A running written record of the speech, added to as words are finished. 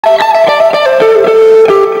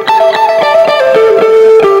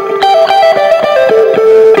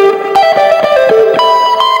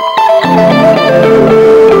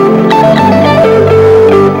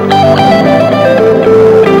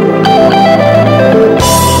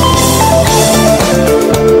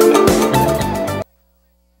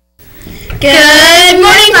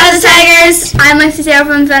I'm Lexi Sarah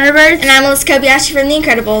from Thunderbirds. And I'm Melissa Kobayashi from The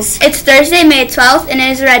Incredibles. It's Thursday, May 12th, and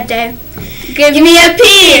it is Red Day. Give me a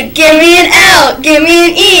P, give me an L, give me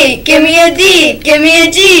an E, give me a D, give me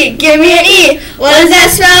a G, give me an E. What does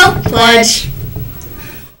that spell? Pledge.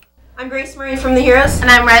 I'm Grace Marie from The Heroes. And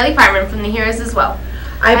I'm Riley Parman from The Heroes as well.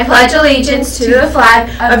 I pledge allegiance to the flag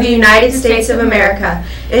of the United States of America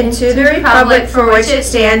and to the republic for which it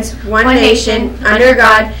stands, one nation, under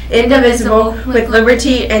God, indivisible, with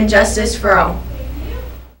liberty and justice for all.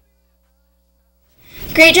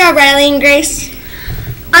 Great job, Riley and Grace.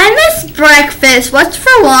 I missed breakfast. What's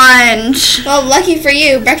for lunch? Well, lucky for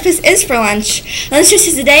you, breakfast is for lunch. Lunch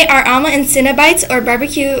dishes today are omelet and Cinnabites or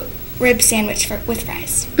barbecue rib sandwich with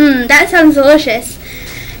fries. That sounds delicious.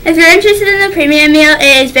 If you're interested in the premium meal,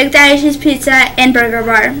 it is Big Dash's Pizza and Burger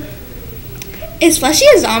Bar. Is Fleshy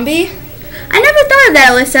a zombie? I never thought of that,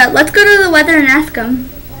 Alyssa. Let's go to the weather and ask him.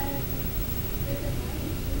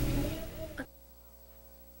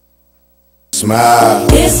 Smile.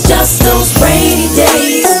 It's just those rainy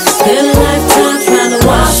days. Been a lifetime trying to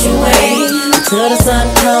wash away till the sun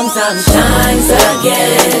comes out and shines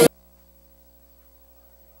again.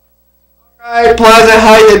 Alright, Plaza,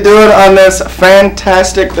 how you doing on this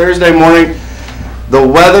fantastic Thursday morning? The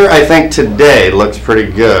weather, I think today looks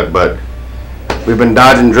pretty good, but we've been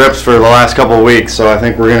dodging drips for the last couple of weeks, so I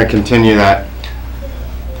think we're going to continue that.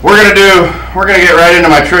 We're going to get right into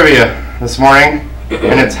my trivia this morning,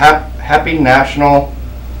 and it's Happy National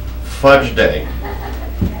Fudge Day.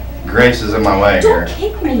 Grace is in my way here. Don't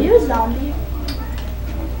kick me, you zombie.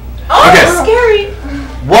 Oh, okay. That's scary.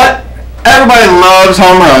 What? Everybody loves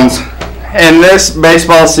home runs. And this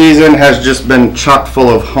baseball season has just been chock full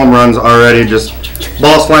of home runs already, just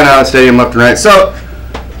balls flying out of the stadium left and right. So,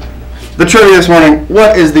 the trivia this morning,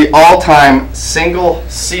 what is the all-time single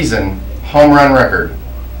season home run record?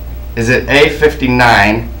 Is it A,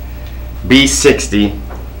 59, B, 60,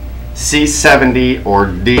 C, 70, or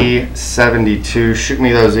D, 72? Shoot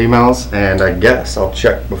me those emails, and I guess I'll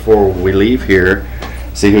check before we leave here,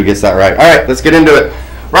 see who gets that right. All right, let's get into it.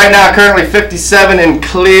 Right now, currently 57 and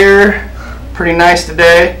clear. Pretty nice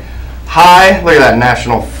today. High, look at that,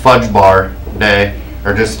 National Fudge Bar Day,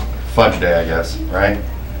 or just Fudge Day, I guess, right?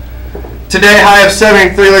 Today, high of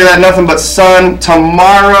 73, look at that, nothing but sun.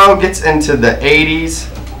 Tomorrow gets into the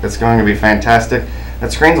 80s. It's going to be fantastic.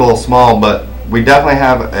 That screen's a little small, but we definitely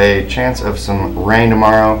have a chance of some rain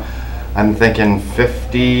tomorrow. I'm thinking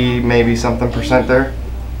 50, maybe something percent there.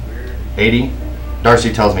 80?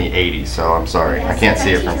 Darcy tells me 80, so I'm sorry. I can't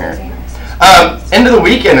see it from here. Into the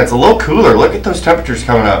weekend, it's a little cooler. Look at those temperatures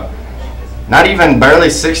coming up. Not even barely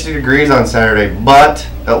 60 degrees on Saturday, but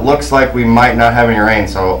it looks like we might not have any rain,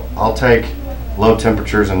 so I'll take low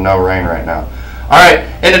temperatures and no rain right now. All right,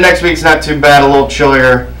 into next week's not too bad, a little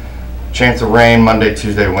chillier. Chance of rain Monday,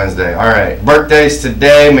 Tuesday, Wednesday. All right, birthdays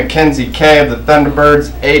today, Mackenzie K of the Thunderbirds,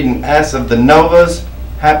 Aiden S of the Novas.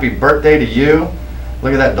 Happy birthday to you.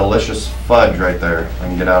 Look at that delicious fudge right there. I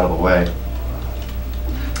can get out of the way.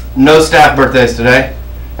 No staff birthdays today.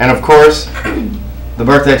 And of course, the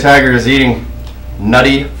birthday tiger is eating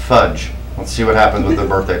nutty fudge. Let's see what happens with the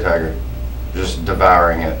birthday tiger. Just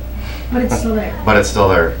devouring it. But it's still there. But it's still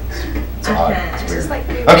there. It's odd. It's weird. Like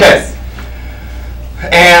okay.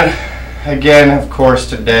 And again, of course,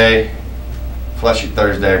 today, Fleshy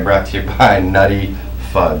Thursday, brought to you by Nutty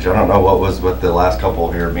Fudge. I don't know what was with the last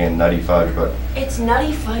couple here being Nutty Fudge, but it's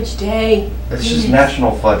Nutty Fudge Day. it's just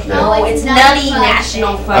National Fudge Day. No, it's Nutty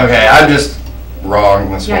National Fudge Day. Okay, I'm just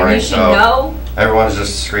wrong this morning. You should so know. Everyone's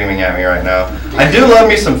just screaming at me right now. I do love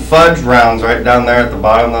me some fudge rounds right down there at the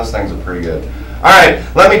bottom. Those things are pretty good. All right,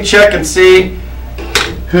 let me check and see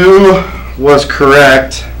who was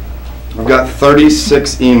correct. I've got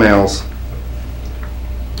 36 emails.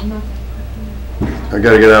 I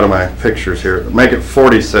gotta get out of my pictures here. Make it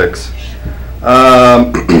 46. All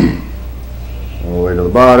the way to the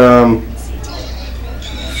bottom.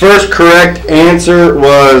 First correct answer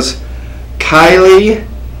was Kylie,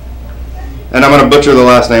 and I'm gonna butcher the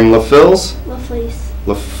last name. LaFils.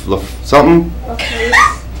 Something.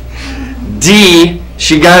 D.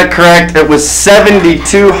 She got it correct. It was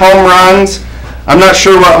 72 home runs. I'm not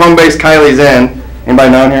sure what home base Kylie's in. Anybody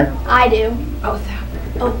know in here? I do.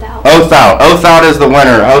 Othout is the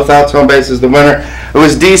winner. Othout's home base is the winner. It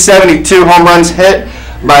was D, 72 home runs hit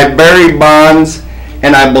by Barry Bonds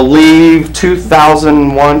and I believe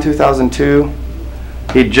 2001, 2002.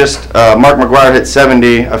 He just, Mark McGuire hit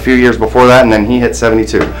 70 a few years before that, and then he hit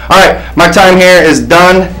 72. All right, my time here is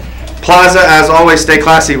done. Plaza, as always, stay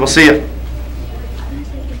classy. We'll see you.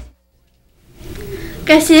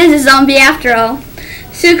 Guess he is a zombie after all.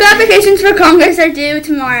 School applications for Congress are due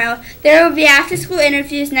tomorrow. There will be after-school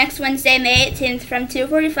interviews next Wednesday, May 18th from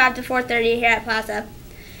 2:45 to 4:30 here at Plaza.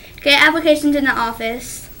 Get applications in the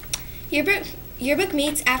office. Yearbook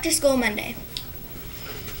meets after school Monday.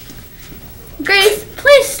 Grace,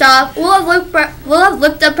 please stop. We'll have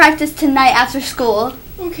lift up practice tonight after school.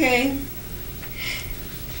 Okay.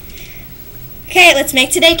 Okay, let's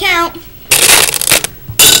make today count.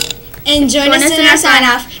 And join us in our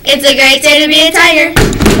sign-off. It's a great day to be a Tiger.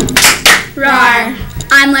 Roar.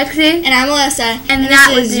 I'm Lexi. And I'm Melissa. And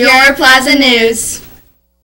that was your Plaza News.